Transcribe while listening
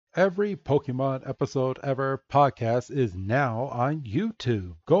Every Pokemon episode ever podcast is now on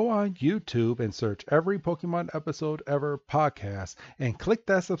YouTube. Go on YouTube and search every Pokemon episode ever podcast and click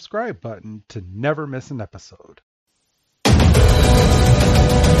that subscribe button to never miss an episode.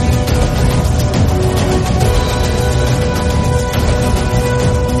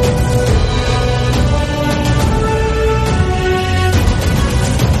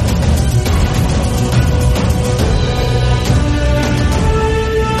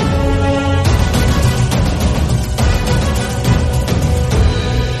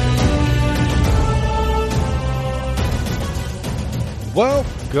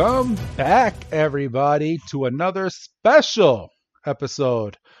 Welcome back, everybody, to another special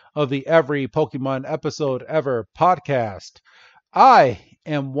episode of the Every Pokemon Episode Ever podcast. I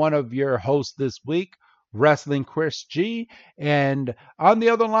am one of your hosts this week, Wrestling Chris G, and on the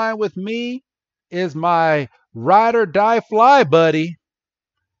other line with me is my ride or die fly buddy.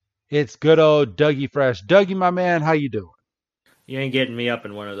 It's good old Dougie Fresh. Dougie, my man, how you doing? You ain't getting me up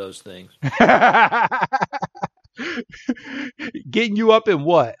in one of those things. Getting you up in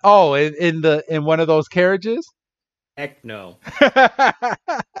what? Oh, in one of those carriages? Heck no.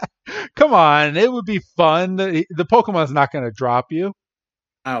 Come on, it would be fun. The Pokemon's not going to drop you.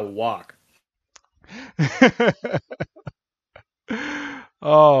 I'll walk.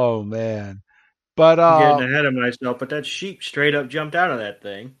 Oh man, but I'm getting ahead of myself. But that sheep straight up jumped out of that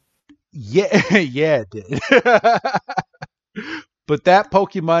thing. yeah, yeah, it did. But that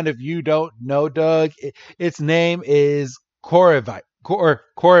Pokemon, if you don't know, Doug, its name is Corviknight.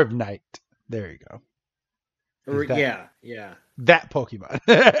 There you go. Yeah. That Pokemon.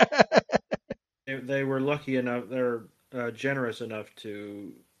 They were lucky enough. They're generous enough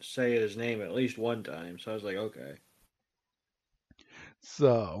to say his name at least one time. So I was like, okay.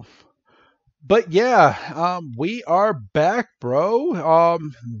 So, but yeah, we are back, bro.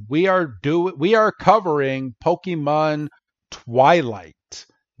 We are covering Pokemon Twilight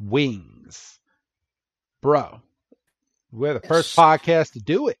Wings, bro. We're the first podcast to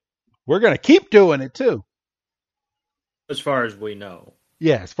do it. We're gonna keep doing it too. As far as we know.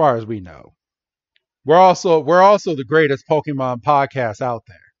 Yeah, as far as we know. We're also the greatest Pokemon podcast out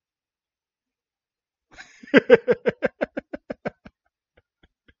there.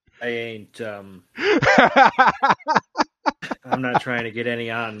 I ain't. I'm not trying to get any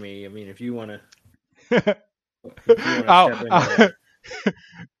on me. I mean, if you want to.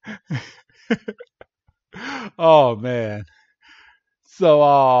 Oh man.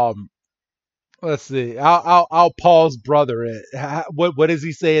 So let's see. I'll pause brother it. What does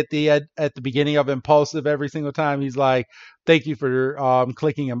he say at the beginning of Impulsive every single time? He's like, "Thank you for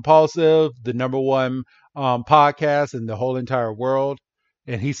clicking Impulsive, the number one podcast in the whole entire world."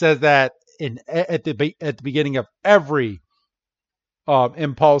 And he says that at the beginning of every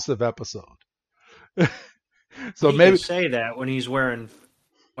Impulsive episode. So he maybe can say that when he's wearing,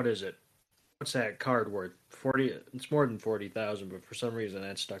 what is it? What's that card worth? 40. It's more than 40,000, but for some reason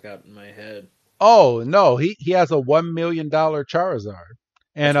that stuck out in my head. Oh no, he has a $1 million Charizard,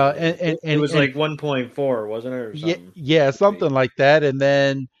 and it was like 1.4, wasn't it? Or something? Yeah, something like that. And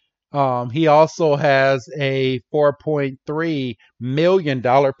then he also has a $4.3 million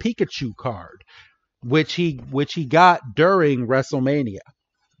Pikachu card, which he got during WrestleMania.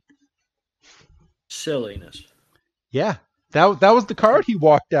 Silliness. Yeah, that was the card he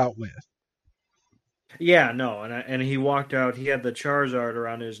walked out with. Yeah, no, and he walked out. He had the Charizard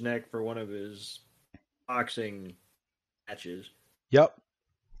around his neck for one of his boxing matches. Yep.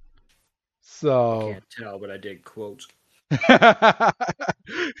 So I can't tell, but I did quotes.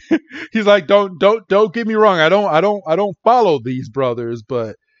 He's like, don't get me wrong. I don't follow these brothers,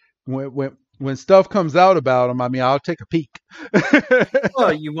 but when stuff comes out about them, I mean, I'll take a peek.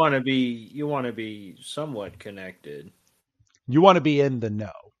 Well, you want to be somewhat connected. You want to be in the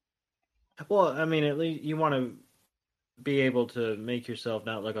know. Well, I mean, at least you want to be able to make yourself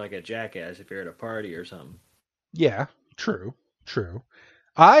not look like a jackass if you're at a party or something. Yeah, true.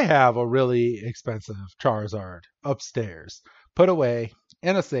 I have a really expensive Charizard upstairs, put away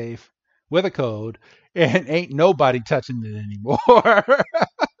in a safe with a code, and ain't nobody touching it anymore.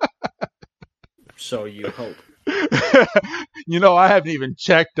 So you hope. I haven't even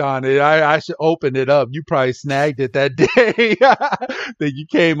checked on it. I should open it up. You probably snagged it that day that you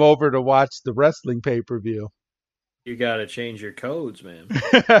came over to watch the wrestling pay-per-view. You got to change your codes, man.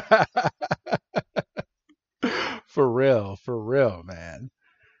 For real, man.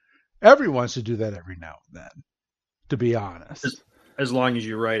 Everyone should do that every now and then, to be honest. As long as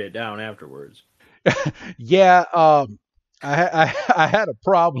you write it down afterwards. Yeah, I had a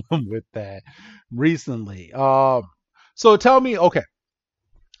problem with that recently. So tell me, okay,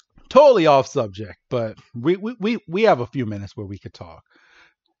 totally off subject, but we have a few minutes where we could talk.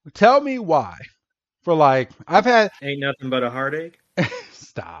 Tell me why. For like, I've had Ain't nothing but a heartache.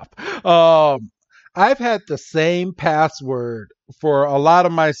 stop. I've had the same password for a lot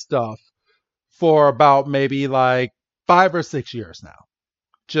of my stuff for about maybe like 5 or 6 years now.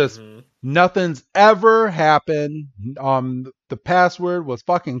 Just nothing's ever happened. The password was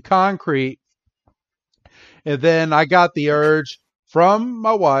fucking concrete. And then I got the urge from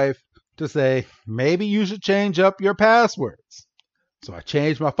my wife to say, maybe you should change up your passwords. So I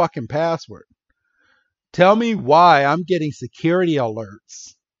changed my fucking password. Tell me why I'm getting security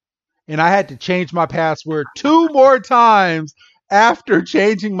alerts. And I had to change my password 2 more times after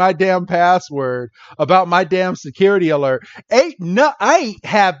changing my damn password about my damn security alert. I ain't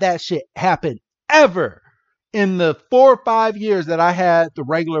have that shit happen ever in the 4 or 5 years that I had the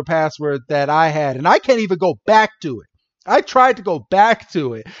regular password that I had. And I can't even go back to it. I tried to go back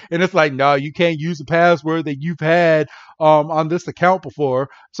to it, and it's like, no, you can't use a password that you've had on this account before.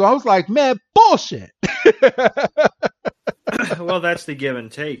 So I was like, man, bullshit. Well, that's the give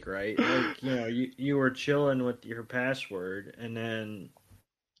and take, right? Like, you were chilling with your password, and then,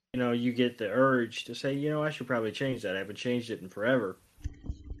 you get the urge to say, I should probably change that. I haven't changed it in forever.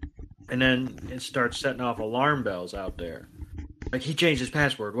 And then it starts setting off alarm bells out there. Like, he changed his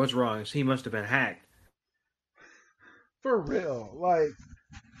password. What's wrong? He must have been hacked. For real. Like,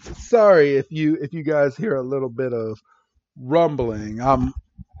 sorry if you guys hear a little bit of rumbling. I'm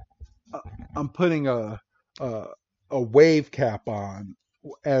putting a wave cap on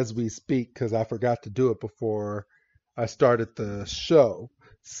as we speak because I forgot to do it before I started the show.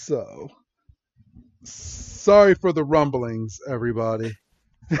 So sorry for the rumblings, everybody.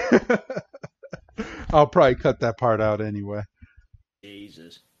 I'll probably cut that part out anyway.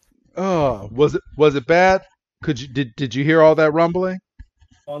 Jesus. Oh, was it bad? Did you hear all that rumbling?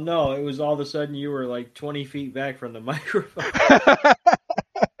 Well, no, it was all of a sudden you were like 20 feet back from the microphone.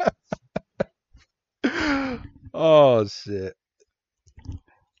 Oh shit.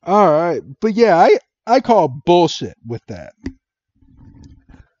 All right, but yeah, I call bullshit with that.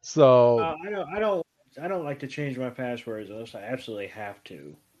 So I don't like to change my passwords unless I absolutely have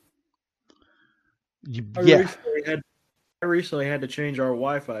to. I recently had to change our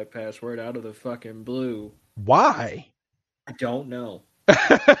Wi-Fi password out of the fucking blue. Why? I don't know.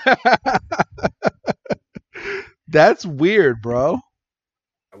 That's weird, bro.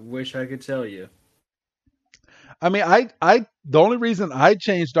 I wish I could tell you. I mean, the only reason I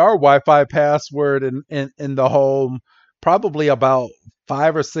changed our Wi-Fi password in the home probably about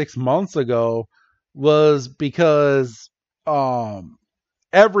 5 or 6 months ago was because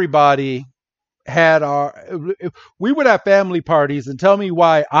everybody had we would have family parties, and tell me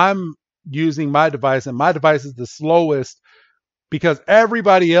why I'm using my device and my device is the slowest because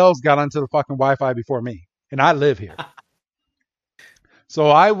everybody else got onto the fucking Wi-Fi before me, and I live here.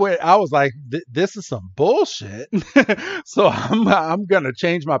 So I was like, this is some bullshit. So I'm gonna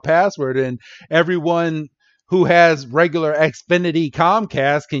change my password, and everyone who has regular Xfinity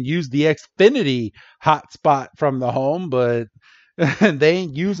Comcast can use the Xfinity hotspot from the home, but they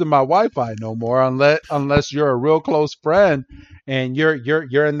ain't using my Wi-Fi no more unless you're a real close friend and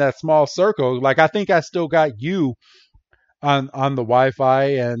you're in that small circle. Like I think I still got you on the Wi-Fi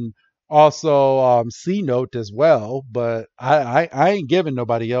and also C Note as well, but I ain't giving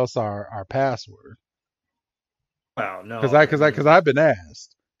nobody else our password. Wow, no, because I've been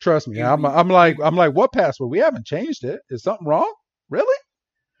asked. Trust me, I'm like what password? We haven't changed it. Is something wrong? Really?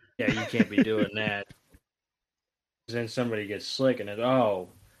 Yeah, you can't be doing that. Then somebody gets slick and it's,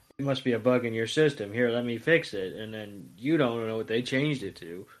 it must be a bug in your system. Here, let me fix it. And then you don't know what they changed it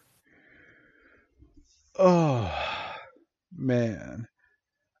to. Oh, man.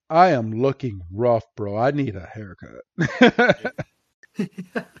 I am looking rough, bro. I need a haircut.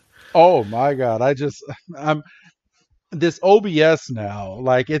 Oh, my God. I'm this OBS now.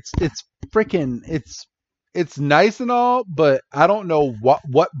 Like, it's freaking, it's nice and all, but I don't know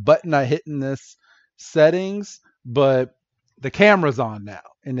what button I hit in this settings. But the camera's on now,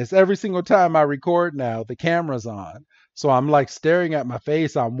 and it's every single time I record now, the camera's on. So I'm like staring at my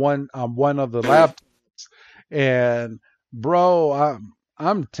face on one of the laptops, and bro,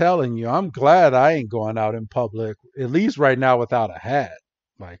 I'm telling you, I'm glad I ain't going out in public, at least right now, without a hat.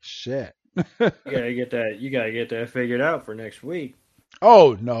 Like shit. You gotta get that figured out for next week.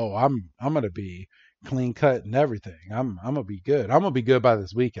 Oh no, I'm gonna be clean cut and everything. I'm gonna be good. I'm gonna be good by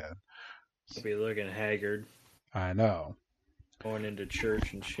this weekend. I'll be looking haggard. I know. Going into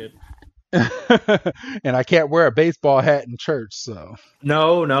church and shit. And I can't wear a baseball hat in church, so.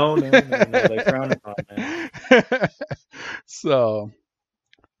 No, they frown upon that. So,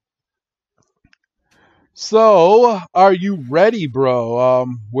 So, are you ready, bro?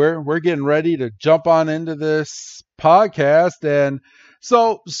 We're getting ready to jump on into this podcast, and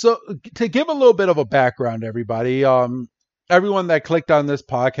so to give a little bit of a background, everybody, everyone that clicked on this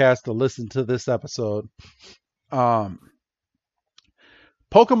podcast to listen to this episode, um,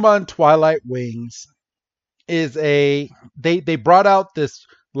 Pokemon Twilight Wings is they brought out this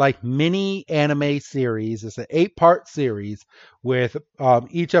like mini anime series. It's an 8-part series with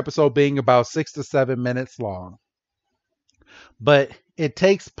each episode being about 6 to 7 minutes long. But it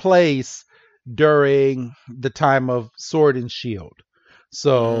takes place during the time of Sword and Shield.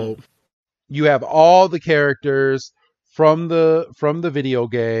 So you have all the characters from the video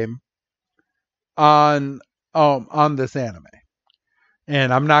game on on this anime.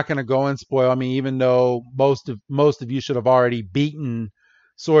 And I'm not going to go and spoil. I mean, even though most of you should have already beaten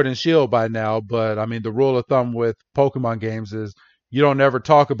Sword and Shield by now, but I mean, the rule of thumb with Pokemon games is you don't ever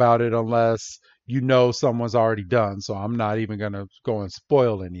talk about it unless you know someone's already done. So I'm not even going to go and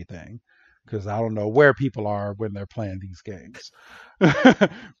spoil anything because I don't know where people are when they're playing these games.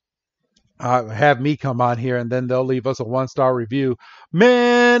 Have me come on here and then they'll leave us a 1-star review.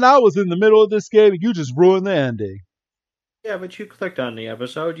 Man, I was in the middle of this game and you just ruined the ending. Yeah, but you clicked on the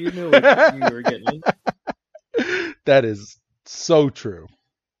episode. You knew what you were getting. That is so true.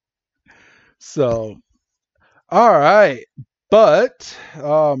 So, all right. But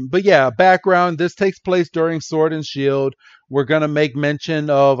yeah, background. This takes place during Sword and Shield. We're going to make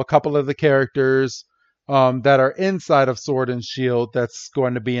mention of a couple of the characters that are inside of Sword and Shield that's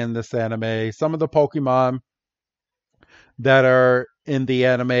going to be in this anime. Some of the Pokemon that are in the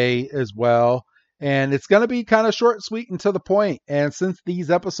anime as well. And it's going to be kind of short, sweet, and to the point. And since these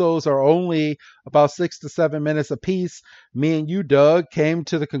episodes are only about 6 to 7 minutes apiece, me and you, Doug, came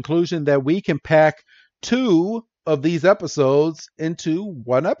to the conclusion that we can pack 2 of these episodes into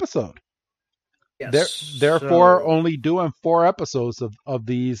 1 episode. Yes. Therefore, only doing 4 episodes of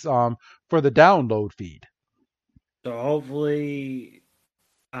these for the download feed. So hopefully,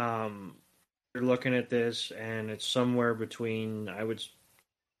 you're looking at this, and it's somewhere between I would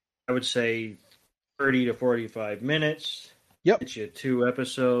say 30 to 45 minutes. Yep. It's you 2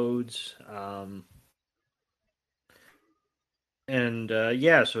 episodes.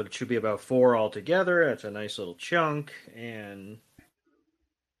 Yeah, so it should be about 4 altogether. That's a nice little chunk, and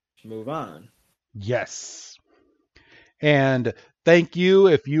move on. Yes. And thank you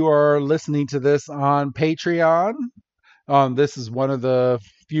if you are listening to this on Patreon. This is one of the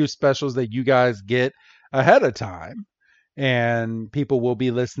few specials that you guys get ahead of time. And people will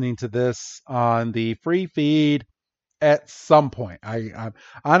be listening to this on the free feed at some point. I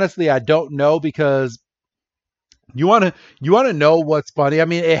honestly I don't know because you want to know what's funny. I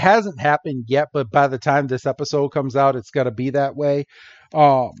mean, it hasn't happened yet, but by the time this episode comes out, it's going to be that way.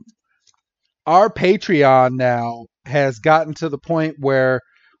 Our Patreon now has gotten to the point where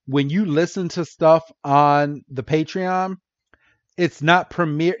when you listen to stuff on the Patreon, it's not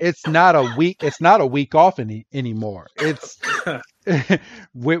premiere. It's not a week off anymore. It's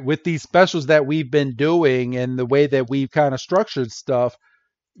with these specials that we've been doing and the way that we've kind of structured stuff.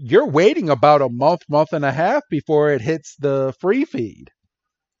 You're waiting about a month and a half before it hits the free feed.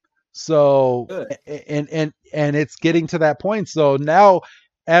 So and it's getting to that point. So now,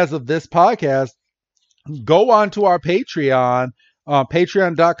 as of this podcast, go on to our Patreon,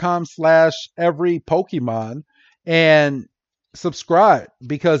 patreon.com/everypokemon, and subscribe,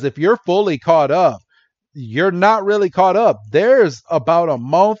 because if you're fully caught up, you're not really caught up. There's about a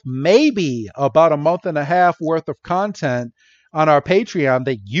month, maybe about a month and a half worth of content on our Patreon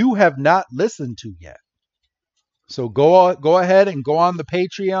that you have not listened to yet. So go ahead and go on the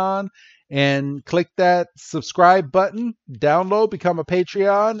Patreon and click that subscribe button, download, become a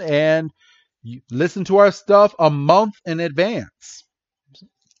Patreon, and you listen to our stuff a month in advance.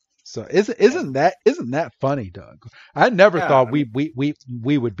 So isn't that funny, Doug? I never thought we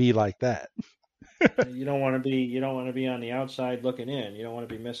would be like that. You don't want to be on the outside looking in. You don't want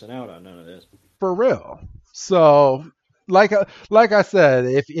to be missing out on none of this. For real. So like I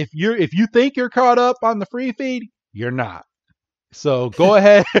said, if you think you're caught up on the free feed, you're not. So go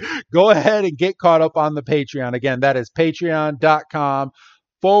ahead and get caught up on the Patreon. Again, that is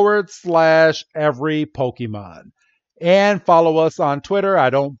patreon.com/everypokemon. And follow us on Twitter. I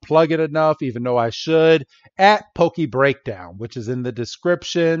don't plug it enough, even though I should, at PokeBreakdown, which is in the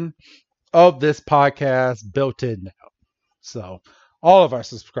description of this podcast, built in now. So all of our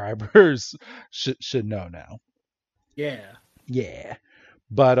subscribers should know now. Yeah.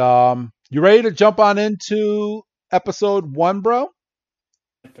 But you ready to jump on into episode 1, bro?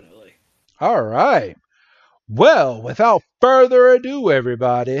 Definitely. All right. Well, without further ado,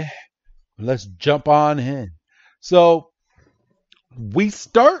 everybody, let's jump on in. So we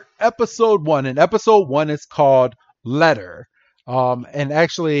start episode 1, and episode 1 is called Letter. And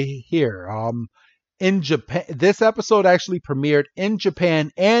actually, here, in Japan, this episode actually premiered in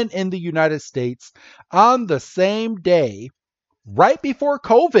Japan and in the United States on the same day, right before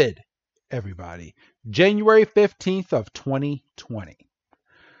COVID, everybody, January 15th of 2020.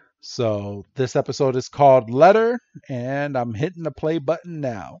 So this episode is called Letter, and I'm hitting the play button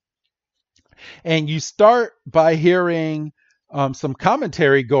now. And you start by hearing some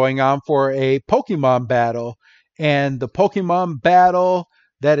commentary going on for a Pokemon battle. And the Pokemon battle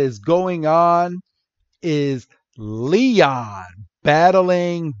that is going on is Leon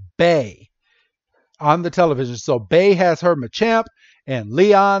battling Bay on the television. So Bay has her Machamp and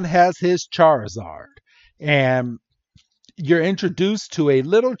Leon has his Charizard. And you're introduced to a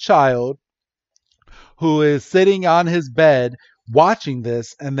little child who is sitting on his bed watching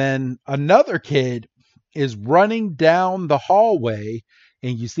this, and then another kid is running down the hallway,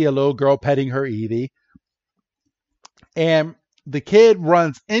 and you see a little girl petting her Eevee, and the kid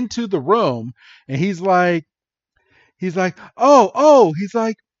runs into the room, and he's like, oh, he's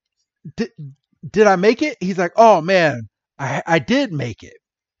like, did I make it? He's like, oh man, I did make it.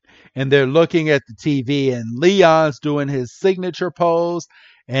 And they're looking at the TV, and Leon's doing his signature pose,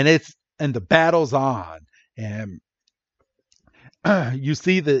 and the battle's on, and you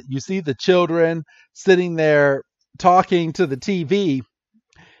see the children sitting there talking to the TV,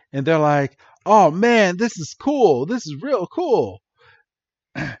 and they're like, "Oh man, this is cool. This is real cool."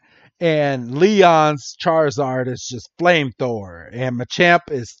 And Leon's Charizard is just flamethrower, and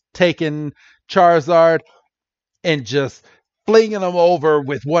Machamp is taking Charizard and just flinging him over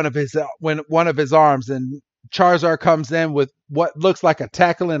with one of his arms, and Charizard comes in with what looks like a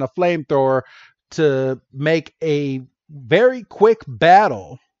tackle and a flamethrower to make a very quick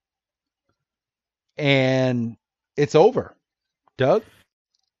battle, and it's over. Doug?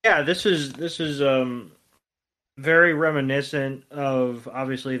 Yeah, this is very reminiscent of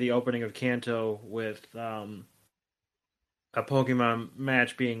obviously the opening of Kanto with a Pokemon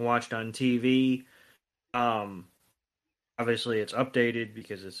match being watched on TV. Um, Obviously it's updated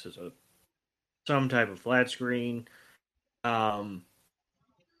because this is some type of flat screen. I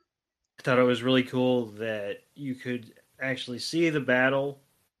thought it was really cool that you could actually see the battle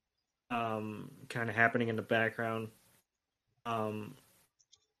kind of happening in the background. Um,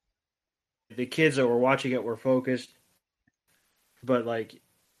 the kids that were watching it were focused, but like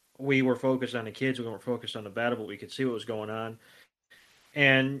we were focused on the kids, we weren't focused on the battle, but we could see what was going on.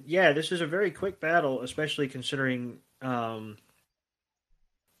 And yeah, this is a very quick battle, especially considering the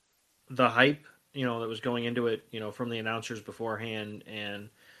hype, that was going into it, from the announcers beforehand, and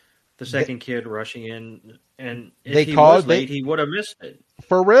the second kid rushing in. And if he was late, he would have missed it.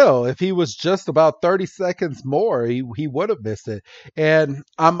 For real, if he was just about 30 seconds more, he would have missed it. And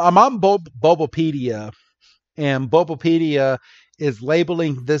I'm on Bulbapedia, and Bulbapedia is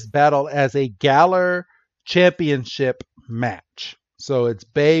labeling this battle as a Galar championship match. So it's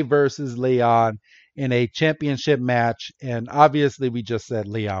Bay versus Leon in a championship match, and obviously we just said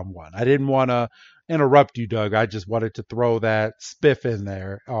Leon won. I didn't want to interrupt you, Doug. I just wanted to throw that spiff in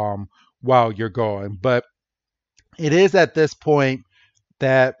there while you're going. But it is at this point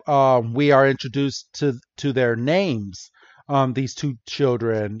that we are introduced to their names. These two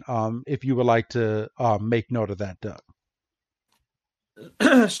children. If you would like to make note of that, Doug.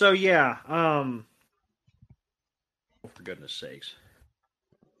 So yeah, for goodness sakes,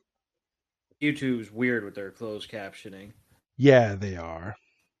 YouTube's weird with their closed captioning. Yeah, they are.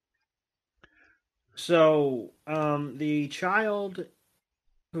 So the child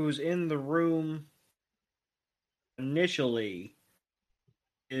who's in the room initially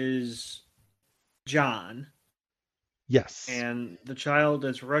is John. Yes. And the child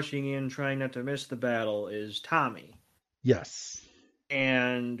that's rushing in trying not to miss the battle is Tommy. Yes.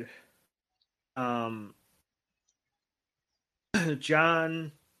 And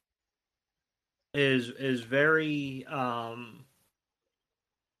John is very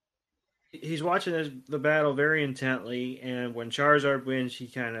he's watching the battle very intently, and when Charizard wins, he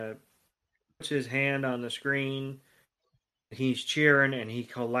kind of puts his hand on the screen. He's cheering, and he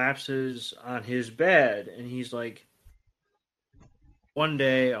collapses on his bed, and he's like, one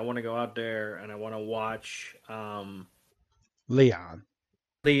day I want to go out there and I want to watch Leon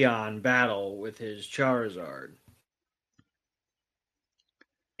battle with his Charizard.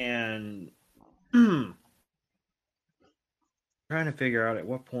 And trying to figure out at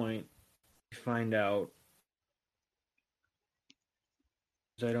what point you find out,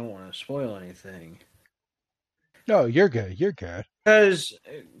 because I don't want to spoil anything. No, you're good. You're good. Because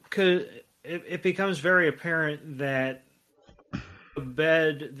it becomes very apparent that the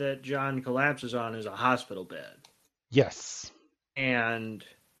bed that John collapses on is a hospital bed, Yes. and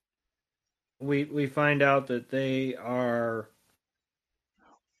we find out that they're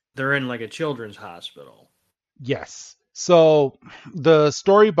in like a children's hospital. Yes. So the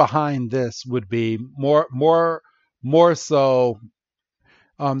story behind this would be more so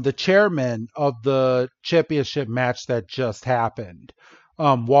the chairman of the championship match that just happened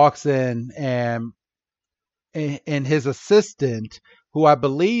walks in and his assistant, who I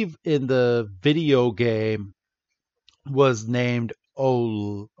believe in the video game was named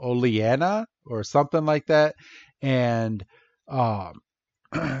Oleana or something like that, and um,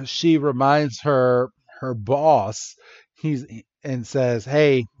 she reminds her boss he's and says,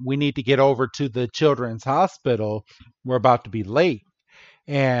 "Hey, we need to get over to the children's hospital. We're about to be late."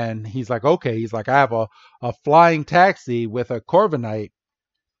 And he's like, "Okay." He's like, "I have a flying taxi with a Corviknight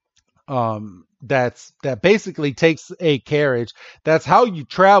that basically takes a carriage. That's how you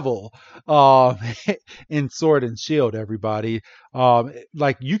travel um in Sword and Shield, everybody.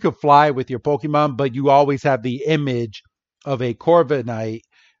 Like you could fly with your Pokemon, but you always have the image of a Corviknight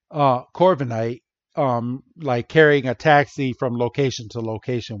like carrying a taxi from location to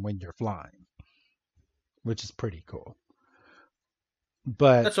location when you're flying, which is pretty cool.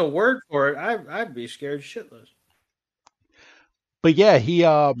 But That's a word for it. I'd be scared shitless. yeah,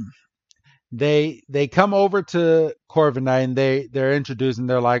 they come over to Corviknight and they're introduced and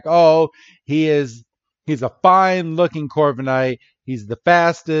they're like, "Oh, he is he's a fine looking Corviknight. He's the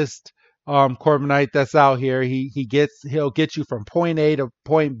fastest Corviknight that's out here. He'll get you from point A to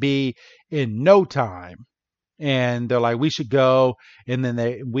point B in no time." And they're like, "We should go." And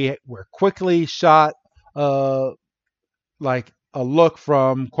then we're quickly shot like a look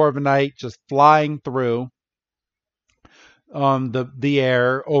from Corviknight just flying through the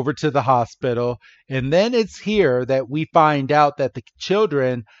air over to the hospital, and then it's here that we find out that the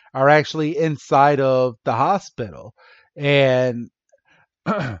children are actually inside of the hospital, and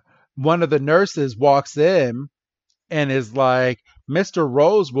one of the nurses walks in and is like, "Mr.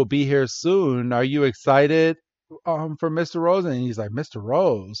 Rose will be here soon. Are you excited for Mr. Rose?" And he's like, "Mr.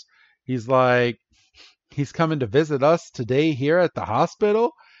 Rose?" He's like, "He's coming to visit us today here at the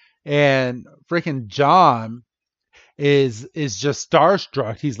hospital." And freaking John is just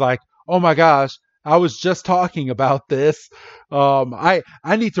starstruck. He's like, "Oh my gosh, I was just talking about this. I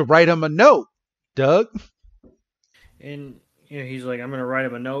need to write him a note, Doug." And he's like, I'm gonna write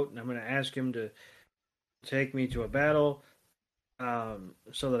him a note, and I'm gonna ask him to take me to a battle,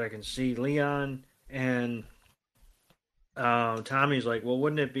 so that I can see Leon. And Tommy's like, well,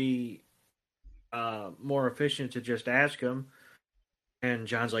 wouldn't it be more efficient to just ask him? And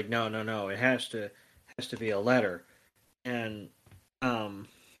John's like, no, no, no, it has to be a letter. And um,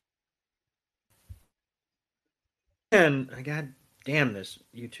 and God damn this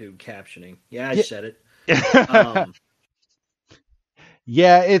YouTube captioning. Yeah, I Yeah. said it. Um,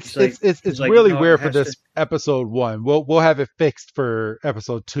 Yeah, he's like, it's he's like, really no, it weird for has to. this episode one. We'll have it fixed for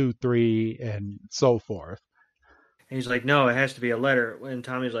episode two, three, and so forth. And he's like, no, it has to be a letter. And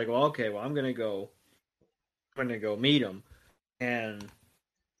Tommy's like, well, okay, well, I'm gonna go meet him. And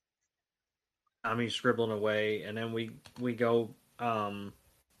Tommy's scribbling away, and then we go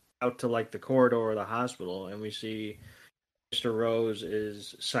out to like the corridor of the hospital, and we see Mr. Rose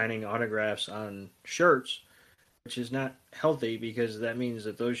is signing autographs on shirts, which is not healthy because that means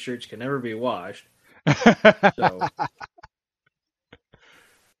that those shirts can never be washed. So,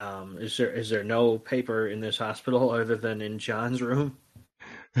 is there no paper in this hospital other than in John's room?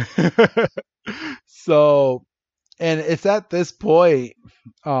 So, and it's at this point,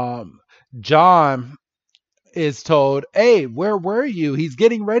 um, John is told, "Hey, where were you?" He's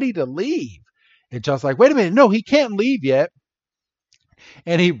getting ready to leave. And John's like, "Wait a minute, no, he can't leave yet."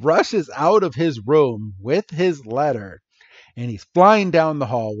 And he rushes out of his room with his letter and he's flying down the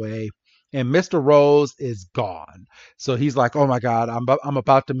hallway and Mr. Rose is gone. So he's like, "Oh my God, I'm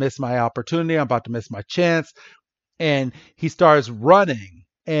about to miss my opportunity. I'm about to miss my chance." And he starts running.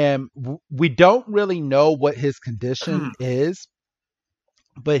 And we don't really know what his condition is,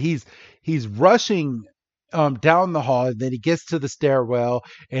 but he's rushing down the hall. And then he gets to the stairwell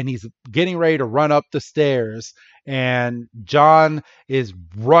and he's getting ready to run up the stairs. And John is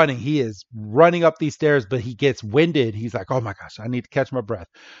running. He is running up these stairs, but he gets winded. He's like, "Oh my gosh, I need to catch my breath."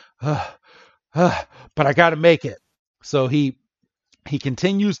 But I got to make it. So he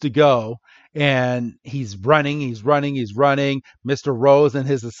continues to go and he's running. Mr. Rose and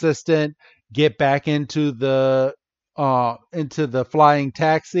his assistant get back into the flying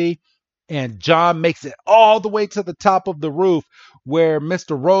taxi, and John makes it all the way to the top of the roof where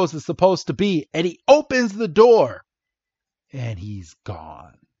Mr. Rose is supposed to be, and he opens the door and he's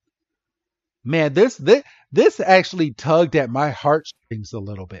gone. Man, this actually tugged at my heartstrings a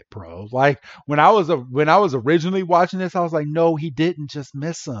little bit, bro. Like when I was originally watching this, I was like, no, he didn't just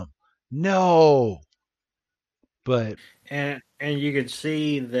miss him. No. But And you could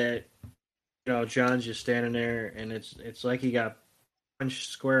see that John's just standing there, and it's like he got punched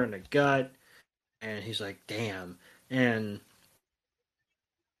square in the gut, and he's like, damn, and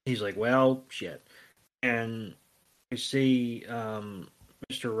he's like, well, shit, and you see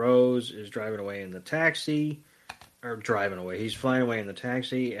Mr. Rose is driving away in the taxi, or driving away. He's flying away in the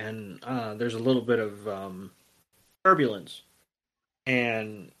taxi, and there's a little bit of turbulence,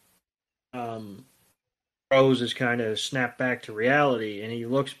 and Rose is kind of snapped back to reality, and he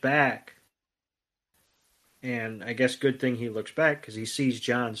looks back, and I guess good thing he looks back because he sees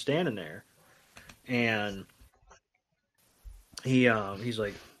John standing there, and he's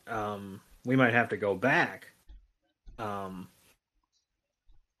like, we might have to go back.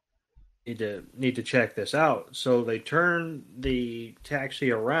 Need to check this out. So they turn the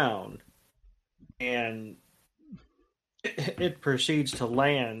taxi around, and it proceeds to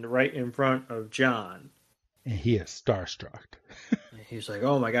land right in front of John. and he is starstruck. He's like,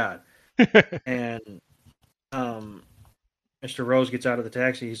 "Oh my god!" And Mr. Rose gets out of the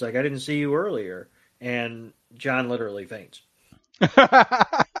taxi. He's like, "I didn't see you earlier," and John literally faints.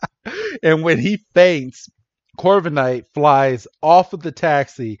 And when he faints, Corviknight flies off of the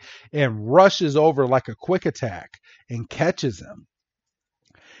taxi and rushes over like a quick attack and catches him.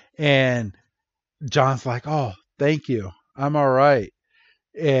 And John's like, "Oh, thank you. I'm all right."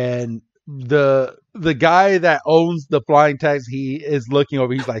 And the guy that owns the flying taxi, he is looking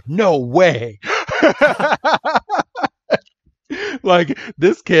over. He's like, "No way." Like,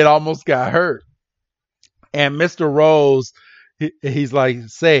 this kid almost got hurt. And Mr. Rose, he's like,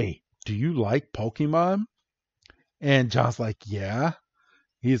 "Say, do you like Pokemon?" And John's like, "Yeah."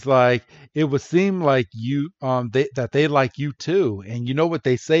 He's like, "It would seem like that they like you too. And you know what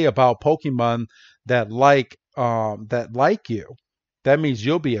they say about Pokemon that like you. That means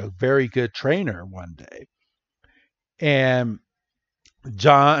you'll be a very good trainer one day." And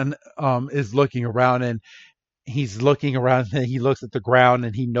John is looking around, and he's looking around, and he looks at the ground,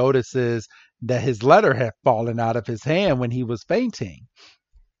 and he notices that his letter had fallen out of his hand when he was fainting.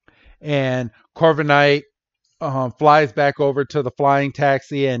 And Corviknight flies back over to the flying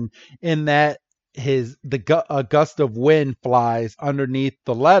taxi, and in that a gust of wind flies underneath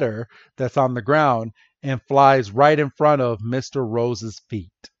the letter that's on the ground and flies right in front of Mr. Rose's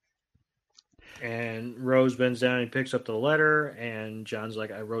feet. And Rose bends down and picks up the letter, and John's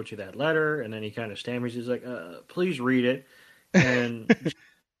like, "I wrote you that letter," and then he kind of stammers. He's like, "Please read it." And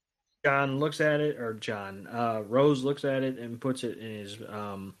John looks at it, or Rose looks at it and puts it in his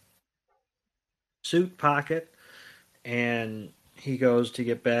suit pocket, and he goes to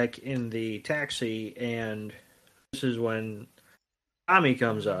get back in the taxi, and this is when Tommy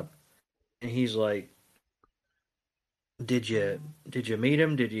comes up, and he's like, did you meet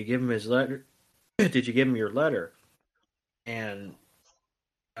him? Did you give him his letter? Did you give him your letter?" And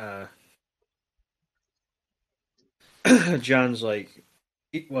John's like,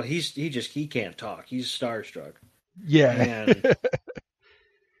 well, he can't talk. He's starstruck. Yeah. And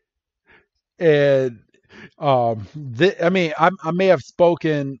And I mean, I may have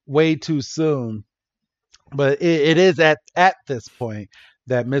spoken way too soon, but it is at this point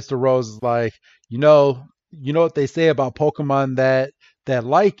that Mr. Rose is like, you know what they say about Pokemon that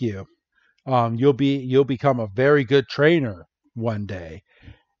like you. You'll become a very good trainer one day.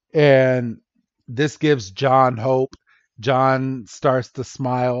 And this gives John hope. John starts to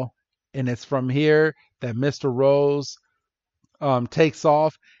smile, and it's from here that Mr. Rose takes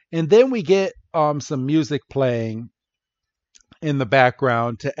off. And then we get some music playing in the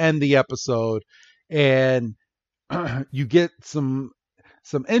background to end the episode, and you get some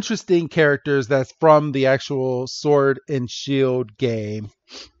interesting characters that's from the actual Sword and Shield game.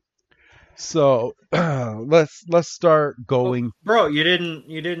 So let's start going. bro, you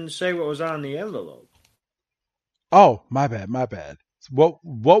didn't say what was on the envelope. Oh, my bad. What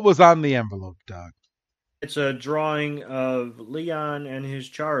was on the envelope, Doug? It's a drawing of Leon and his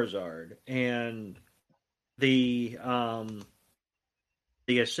Charizard, and the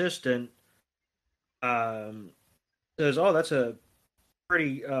assistant says, "Oh, that's a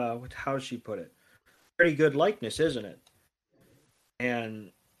pretty how does she put it? Pretty good likeness, isn't it?"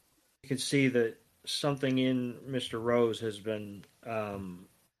 And you can see that something in Mr. Rose has been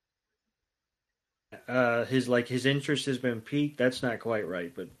his interest has been piqued. That's not quite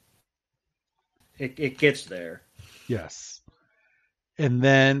right, but it gets there. Yes. And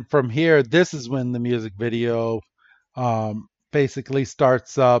then from here, this is when the music video basically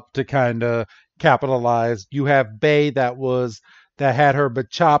starts up to kind of capitalize. You have Bay that had her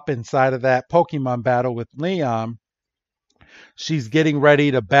Machop inside of that Pokemon battle with Leon. She's getting ready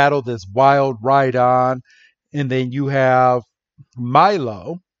to battle this wild Rhydon, and then you have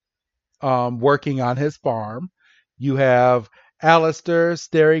Milo working on his farm. You have Alistair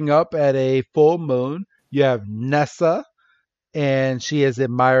staring up at a full moon. You have Nessa, and she is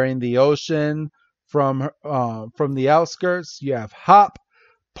admiring the ocean from the outskirts. You have Hop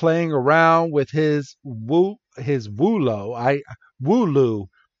playing around with his Wooloo.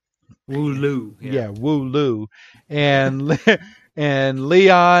 Wooloo, Yeah, Wooloo, and and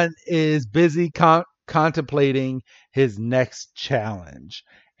Leon is busy contemplating his next challenge,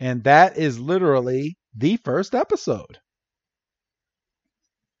 and that is literally the first episode.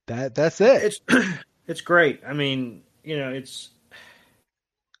 That's it. It's it's great. I mean, it's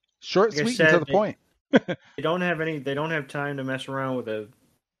Short, like I sweet, and to said, the point. they don't have any. They don't have time to mess around with a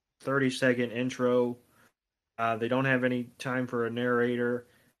 30-second intro. They don't have any time for a narrator.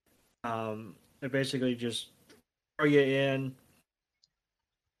 They basically just throw you in,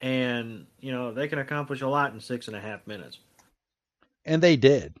 and they can accomplish a lot in 6.5 minutes. And they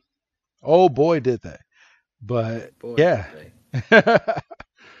did. Oh boy, did they! But Boy, yeah, did they.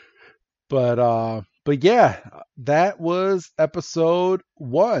 but yeah, that was episode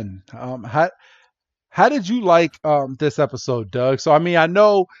one. How did you like this episode, Doug? So I mean, I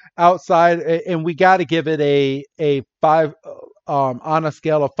know outside, and we got to give it a five on a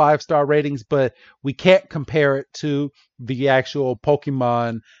scale of 5-star ratings, but we can't compare it to the actual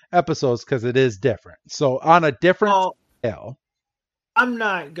Pokemon episodes because it is different. So on a different Well, scale, I'm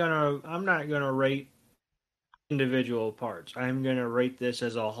not gonna rate individual parts. I'm gonna rate this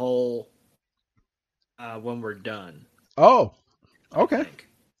as a whole when we're done. oh, I okay. think.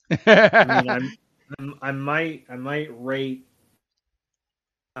 I mean, I might rate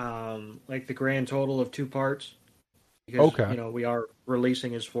like the grand total of 2 parts because Okay. we are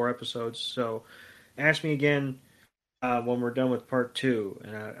releasing as 4 episodes. So ask me again when we're done with part 2,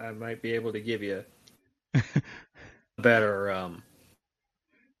 and I might be able to give you a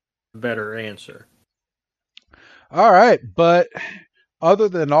better answer. All right, but other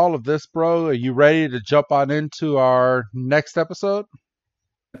than all of this, bro, are you ready to jump on into our next episode?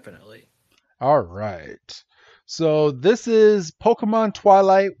 Definitely. All right. So this is Pokemon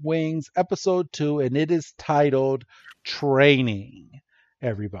Twilight Wings episode 2, and it is titled Training,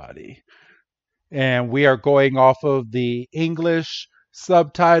 everybody. And we are going off of the English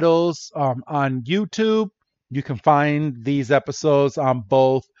subtitles on YouTube. You can find these episodes on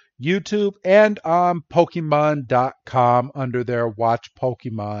both YouTube and on Pokemon.com under their Watch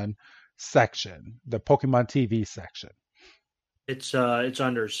Pokemon section, the Pokemon TV section. It's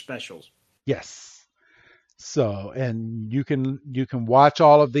under specials. Yes. So, and you can watch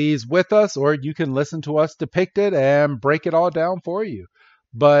all of these with us, or you can listen to us depict it and break it all down for you.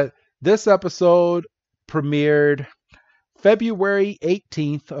 But this episode premiered February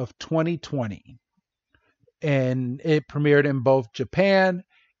 18th of 2020, and it premiered in both Japan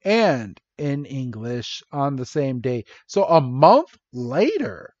and in English on the same day. So a month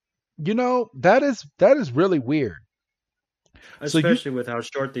later, that is really weird. So you Especially with how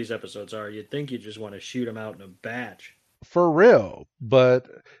short these episodes are, you'd think you just want to shoot them out in a batch. for real, but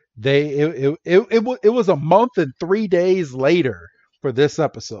it was a month and 3 days later for this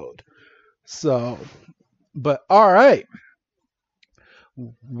episode. So, but all right,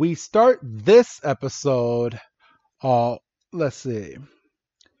 we start this episode. Uh, let's see.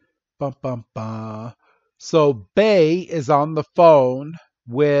 Bum, bum, bum. So Bay is on the phone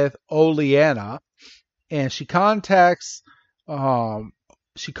with Oleana, and um,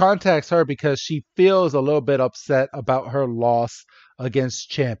 she contacts her because she feels a little bit upset about her loss against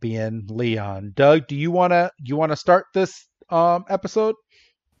champion Leon. Doug, do you wanna start this episode?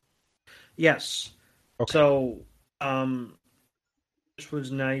 Yes. Okay. So, this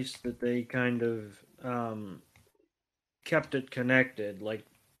was nice that they kind of kept it connected, like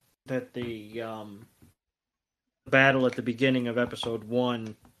that the battle at the beginning of episode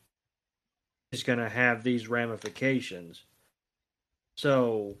 1 is going to have these ramifications.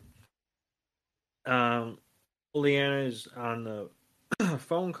 So, um, Leanna is on the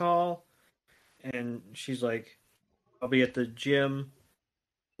phone call, and she's like, "I'll be at the gym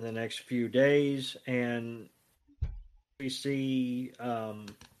in the next few days," and we see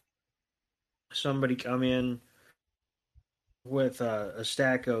somebody come in with a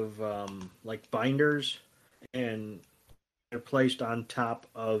stack of like binders, and they're placed on top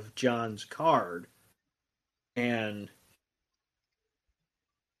of John's card, and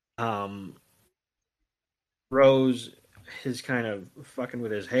Rose is kind of fucking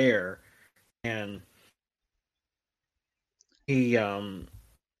with his hair, and he Yeah,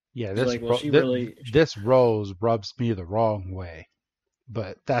 he's like, well, she really. this rose rubs me the wrong way,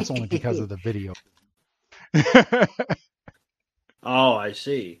 but that's only because of the video. Oh, I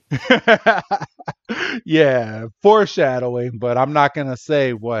see. Yeah, foreshadowing, but I'm not gonna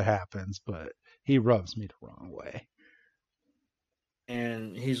say what happens, but he rubs me the wrong way.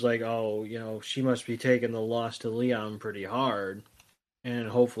 And he's like, oh, she must be taking the loss to Leon pretty hard, and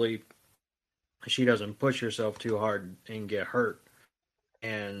hopefully she doesn't push herself too hard and get hurt.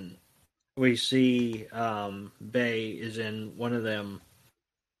 And we see Bay is in one of them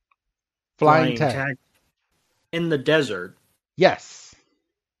Flying flying tag. tack in the desert. Yes.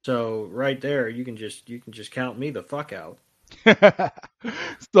 So right there, you can just count me the fuck out.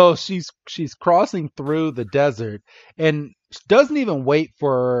 So she's crossing through the desert and doesn't even wait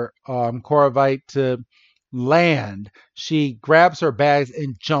for Korovite to land. She grabs her bags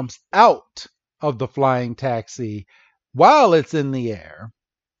and jumps out of the flying taxi while it's in the air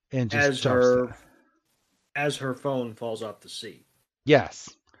and just As jumps her down. as her phone falls off the seat. Yes.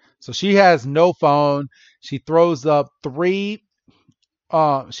 So she has no phone. She throws up three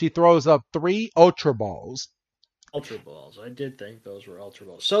ultra balls. Ultra balls. I did think those were ultra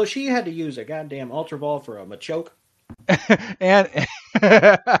balls. So she had to use a goddamn ultra ball for a Machoke. And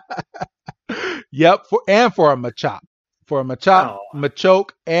yep, for a Machop. For a Machop, Oh, Machoke,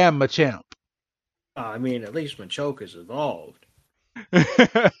 and Machamp. I mean, at least Machoke is evolved.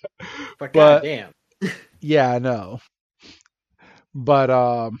 But But goddamn, yeah, I know. But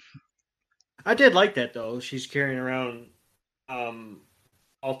I did like that though. She's carrying around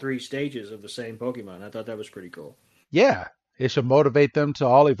all three stages of the same Pokemon. I thought that was pretty cool. yeah, it should motivate them to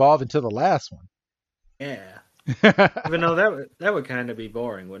all evolve into the last one. Yeah. Even though that would kind of be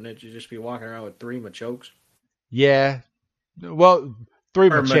boring, wouldn't it? You'd just be walking around with three Machokes. Yeah. Well, three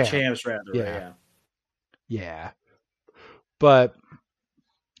Or Machamp. Machamps, rather. Yeah. Yeah. Yeah. But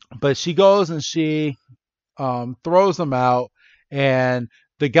she goes and she throws them out, and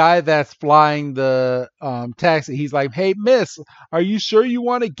the guy that's flying the taxi, he's like, "Hey, miss, are you sure you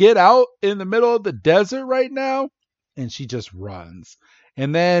want to get out in the middle of the desert right now?" And she just runs.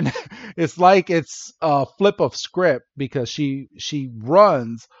 And then it's like it's a flip of script because she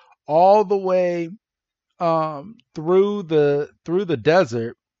runs all the way through the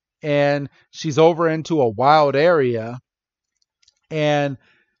desert, and she's over into a wild area, and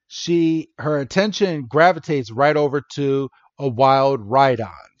her attention gravitates right over to a wild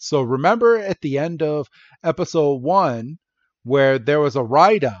Rhydon. So remember at the end of episode 1 where there was a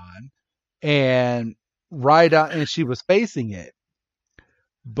Rhydon and she was facing it.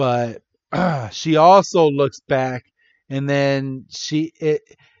 But she also looks back, and then she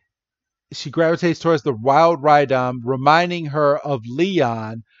gravitates towards the wild Rhydon, reminding her of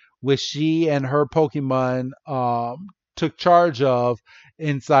Leon, which she and her Pokemon took charge of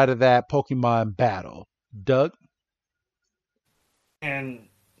inside of that Pokemon battle. Doug? And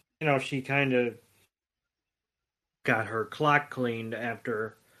she kind of got her clock cleaned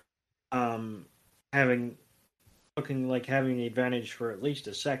after having the advantage for at least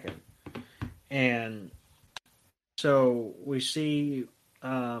a second. And so we see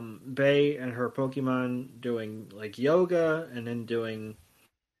Bay and her Pokemon doing like yoga, and then doing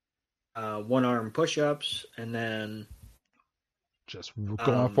one arm push ups, and then just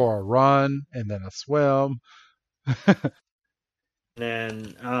going for a run and then a swim.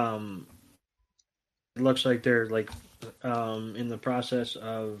 Then it looks like they're like in the process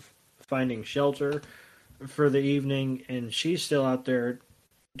of finding shelter for the evening, and she's still out there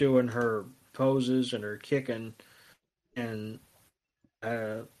doing her poses and her kicking, and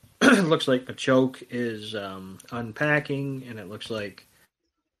it looks like Machoke is unpacking, and it looks like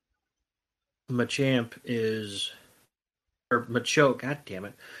Machamp is, or Machoke, god damn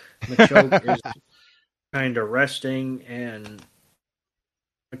it, Machoke is kind of resting, and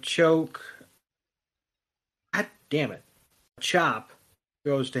Machoke, god damn it, Chop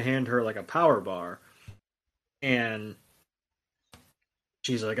goes to hand her like a power bar, and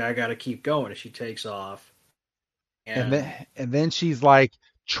she's like, I gotta keep going, and she takes off. And then she's like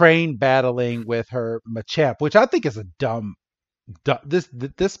train battling with her Machamp, which I think is a dumb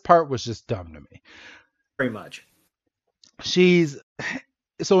this part was just dumb to me. Pretty much.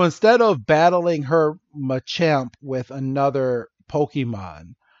 So instead of battling her Machamp with another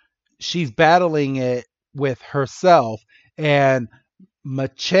Pokemon, she's battling it with herself, and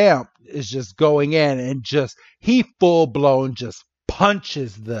Machamp is just going in and he full blown just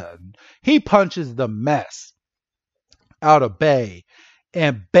punches the mess out of Bay,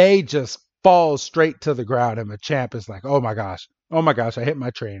 and Bay just falls straight to the ground, and Machamp is like, oh my gosh, I hit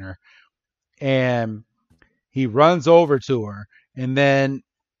my trainer. And he runs over to her, and then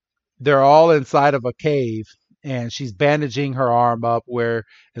they're all inside of a cave, and she's bandaging her arm up where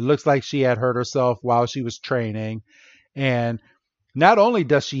it looks like she had hurt herself while she was training. And not only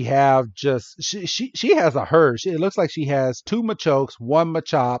does she have just she has a herd. It looks like she has two Machokes, one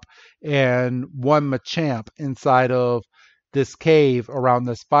Machop, and one Machamp inside of this cave around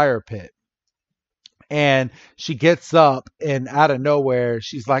this fire pit. And she gets up, and out of nowhere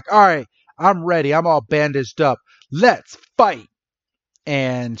she's like, all right, I'm ready, I'm all bandaged up, let's fight.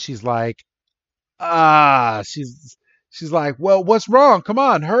 And she's like, she's like, well, what's wrong, come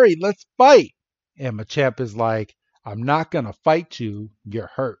on, hurry, let's fight. And Machamp is like, I'm not gonna fight you,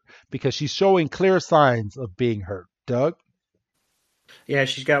 you're hurt. Because she's showing clear signs of being hurt. Doug. Yeah,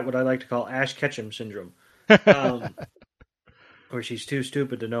 she's got what I like to call Ash Ketchum syndrome, where she's too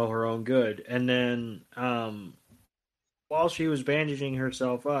stupid to know her own good. And then while she was bandaging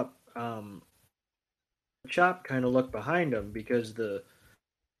herself up, Chop kind of looked behind him because the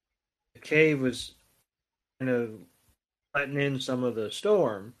cave was kind of letting in some of the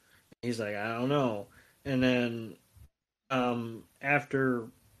storm. He's like, I don't know. And then after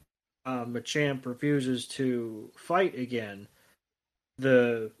Machamp refuses to fight again,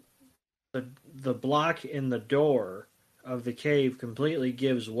 the, the block in the door of the cave completely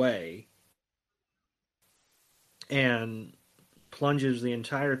gives way and plunges the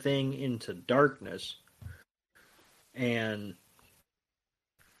entire thing into darkness. And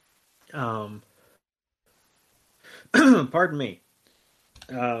pardon me.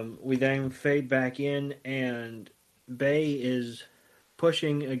 We then fade back in, and Bay is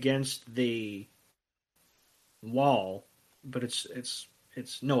pushing against the wall, but it's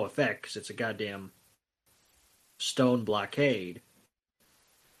no effect because it's a goddamn stone blockade.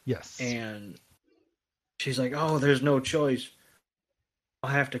 Yes. And she's like, "Oh, there's no choice. I'll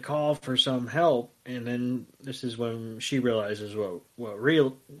have to call for some help." And then this is when she realizes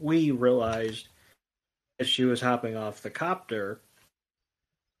we realized as she was hopping off the copter.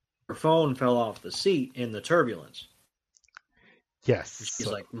 Her phone fell off the seat in the turbulence. Yes. She's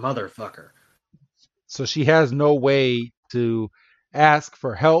like, motherfucker. So she has no way to ask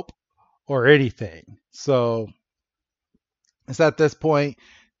for help or anything. So it's at this point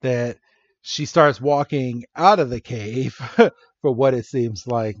that she starts walking out of the cave for what it seems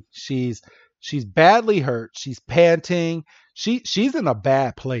like. She's badly hurt. She's panting. She's in a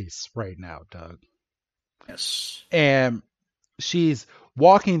bad place right now, Doug. Yes. And she's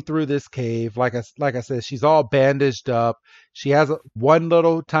walking through this cave. Like I said, she's all bandaged up. She has one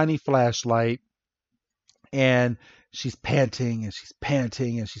little tiny flashlight, and she's panting and she's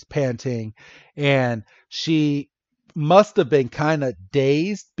panting and she's panting. And she must have been kind of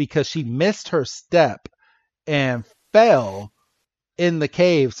dazed because she missed her step and fell in the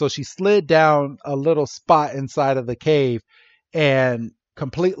cave. So she slid down a little spot inside of the cave and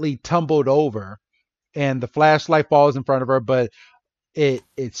completely tumbled over. And the flashlight falls in front of her, but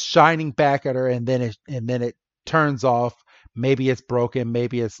it's shining back at her, and then it turns off. Maybe it's broken,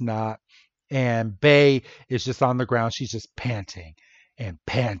 maybe it's not. And Bay is just on the ground. She's just panting and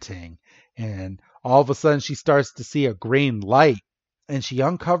panting. And all of a sudden she starts to see a green light, and she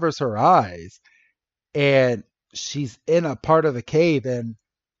uncovers her eyes, and she's in a part of the cave, and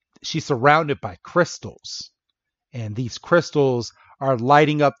she's surrounded by crystals. And these crystals are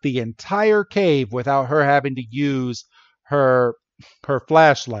lighting up the entire cave without her having to use her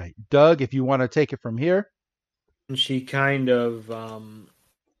flashlight. Doug, if you want to take it from here. And she kind of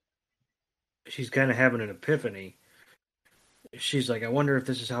she's kind of having an epiphany. She's like, I wonder if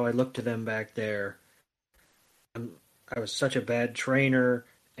this is how I looked to them back there. I was such a bad trainer,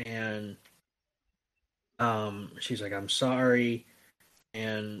 and she's like, I'm sorry.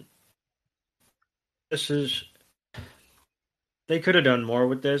 And this is, they could have done more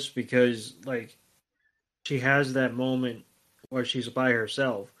with this because, like, she has that moment where she's by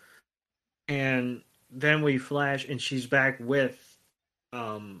herself, and then we flash, and she's back with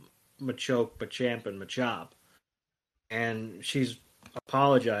Machoke, Machamp, and Machop, and she's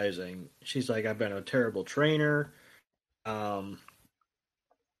apologizing. She's like, "I've been a terrible trainer," and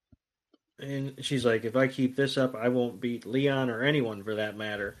she's like, "If I keep this up, I won't beat Leon or anyone for that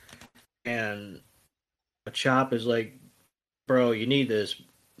matter." And Machop is like, "Bro, you need this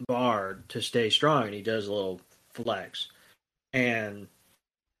bar to stay strong," and he does a little flex, and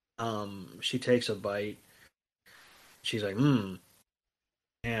she takes a bite. She's like,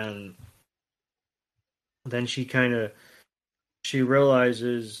 and then she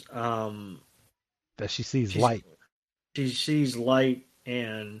realizes that she sees light. She sees light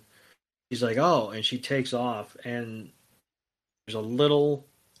and she's like, oh, and she takes off, and there's a little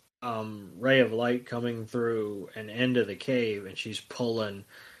ray of light coming through an end of the cave, and she's pulling,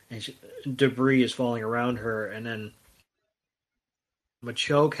 and debris is falling around her, and then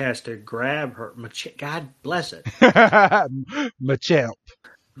Machoke has to grab her. God bless it. Machamp.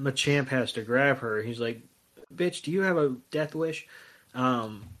 Machamp has to grab her. He's like, "Bitch, do you have a death wish?"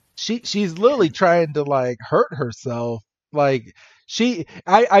 She's literally trying to like hurt herself. Like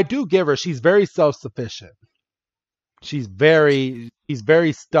I do give her. She's very self sufficient. She's very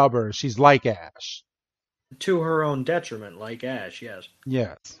stubborn. She's like Ash. To her own detriment, like Ash, yes.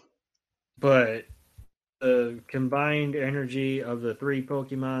 Yes. But the combined energy of the three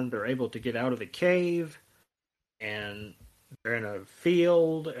Pokemon, they're able to get out of the cave, and they're in a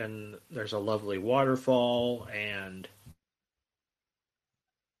field, and there's a lovely waterfall, and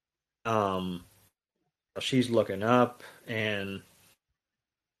she's looking up, and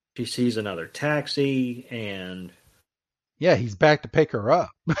she sees another taxi, and yeah, he's back to pick her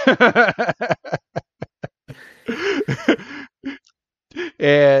up.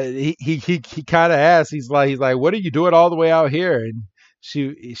 And he kind of asks, he's like, what are you doing all the way out here? And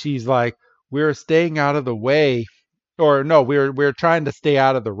she's like, we're staying out of the way, or no, we're trying to stay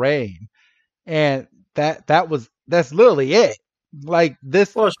out of the rain. And that's literally it. Like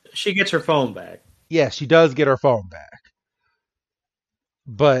this. Well, she gets her phone back. Yeah, she does get her phone back.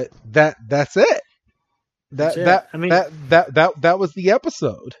 But that's it. That was the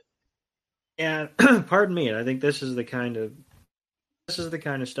episode. And pardon me, I think this is the kind of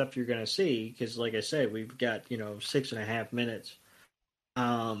stuff you're going to see, because, like I said, we've got 6.5 minutes.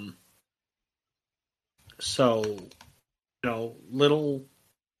 So little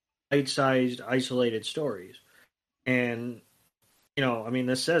bite-sized, isolated stories, and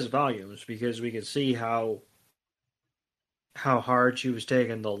this says volumes, because we can see how hard she was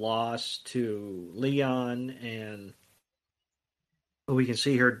taking the loss to Leon, and we can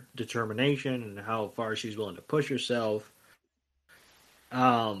see her determination and how far she's willing to push herself.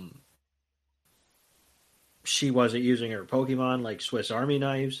 She wasn't using her Pokemon like Swiss Army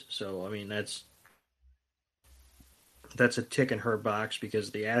knives, so that's a tick in her box,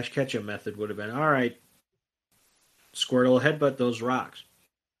 because the Ash Ketchum method would have been, all right, Squirtle, headbutt those rocks.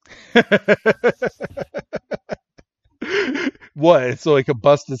 What? So he could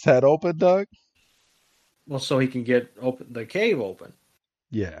bust his head open, Doug? Well, so he can get the cave open.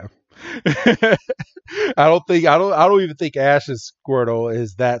 Yeah. I don't even think Ash's Squirtle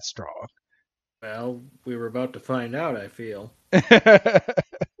is that strong. Well, we were about to find out, I feel.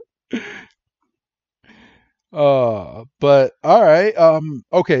 But all right.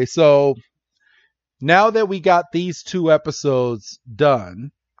 Okay, so now that we got these 2 episodes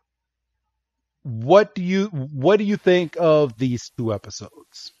done, what do you think of these 2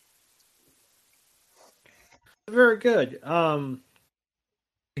 episodes? Very good.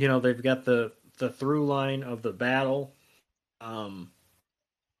 They've got the through line of the battle.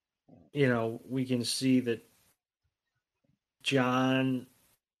 We can see that John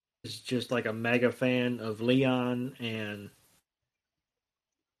is just like a mega fan of Leon, and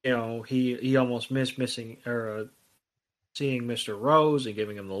he almost missed seeing Mr. Rose and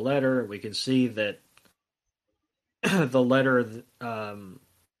giving him the letter. We can see that the letter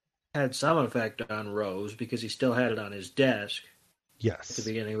had some effect on Rose, because he still had it on his desk. Yes. At the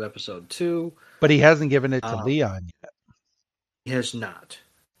beginning of episode 2. But he hasn't given it to Leon yet. He has not.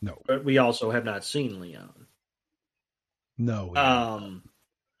 No. But we also have not seen Leon. No.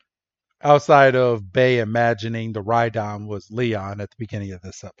 Outside of Bay imagining the Rhydon was Leon at the beginning of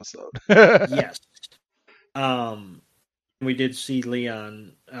this episode. Yes. We did see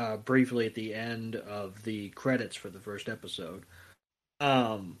Leon briefly at the end of the credits for the first episode.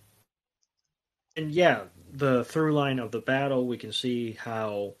 And yeah, the through line of the battle, we can see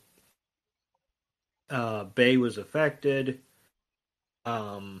how Bay was affected.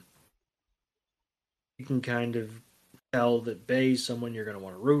 You can kind of tell that Bay's someone you're going to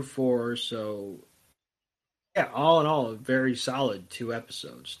want to root for. So, yeah, all in all, a very solid 2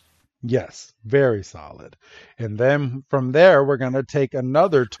 episodes. Yes, very solid. And then from there, we're going to take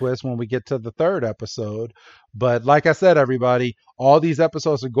another twist when we get to the 3rd episode. But like I said, everybody, all these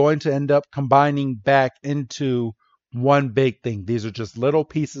episodes are going to end up combining back into one big thing. These are just little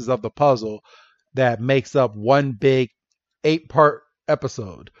pieces of the puzzle that makes up one big 8-part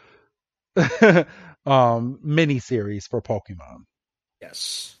episode mini series for Pokemon.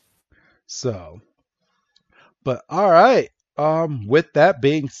 Yes. So, but all right. With that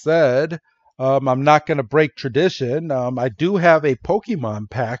being said, I'm not going to break tradition. I do have a Pokemon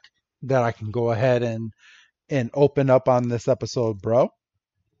pack that I can go ahead and open up on this episode, bro.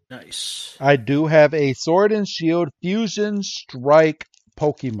 Nice. I do have a Sword and Shield Fusion Strike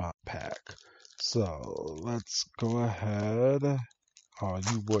Pokemon pack. So let's go ahead. Oh,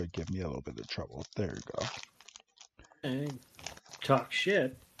 you would give me a little bit of trouble. There you go. Hey, talk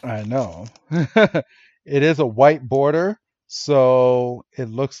shit. I know. It is a white border, so it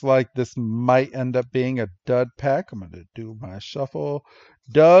looks like this might end up being a dud pack. I'm going to do my shuffle.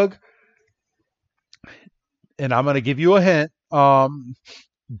 Doug, and I'm going to give you a hint.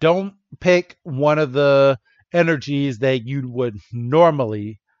 Don't pick one of the energies that you would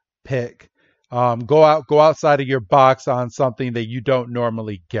normally pick. Go outside of your box on something that you don't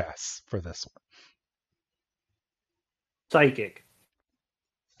normally guess for this one. Psychic.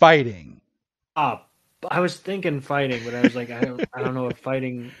 Fighting. I was thinking fighting, but I was like, I don't know if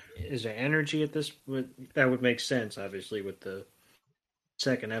fighting is an energy at this. That would make sense, obviously, with the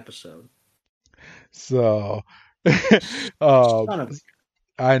second episode. So, Son of a-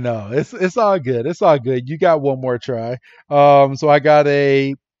 I know it's all good. It's all good. You got one more try. So I got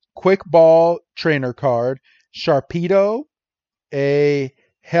a Quick Ball trainer card, Sharpedo, a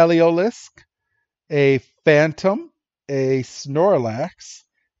Heliolisk, a Phantom, a Snorlax,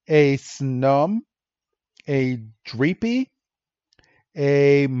 a Snum, a Dreepy,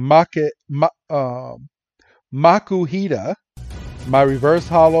 a Makuhita. My reverse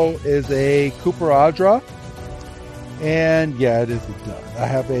holo is a Cooperadra. And yeah, it is a dud. I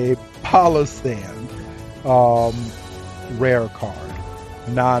have a Palostand rare card,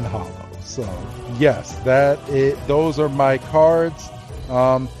 non-holo. So yes, those are my cards.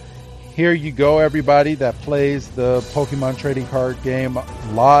 Here you go, everybody that plays the Pokemon trading card game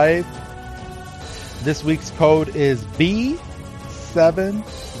live. This week's code is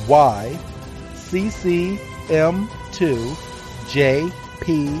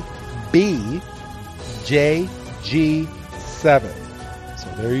So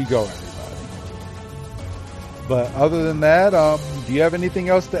there you go, everybody. But other than that, do you have anything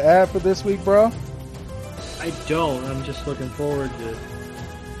else to add for this week, bro? I don't. I'm just looking forward to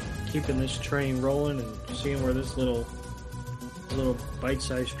keeping this train rolling and seeing where this little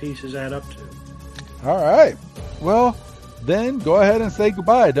bite-sized pieces add up to. All right. Well, then go ahead and say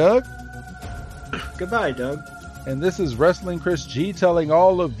goodbye, Doug. Goodbye, Doug. And this is Wrestling Chris G telling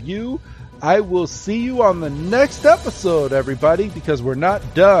all of you, I will see you on the next episode, everybody, because we're not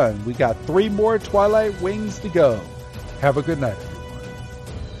done. We got 3 more Twilight Wings to go. Have a good night.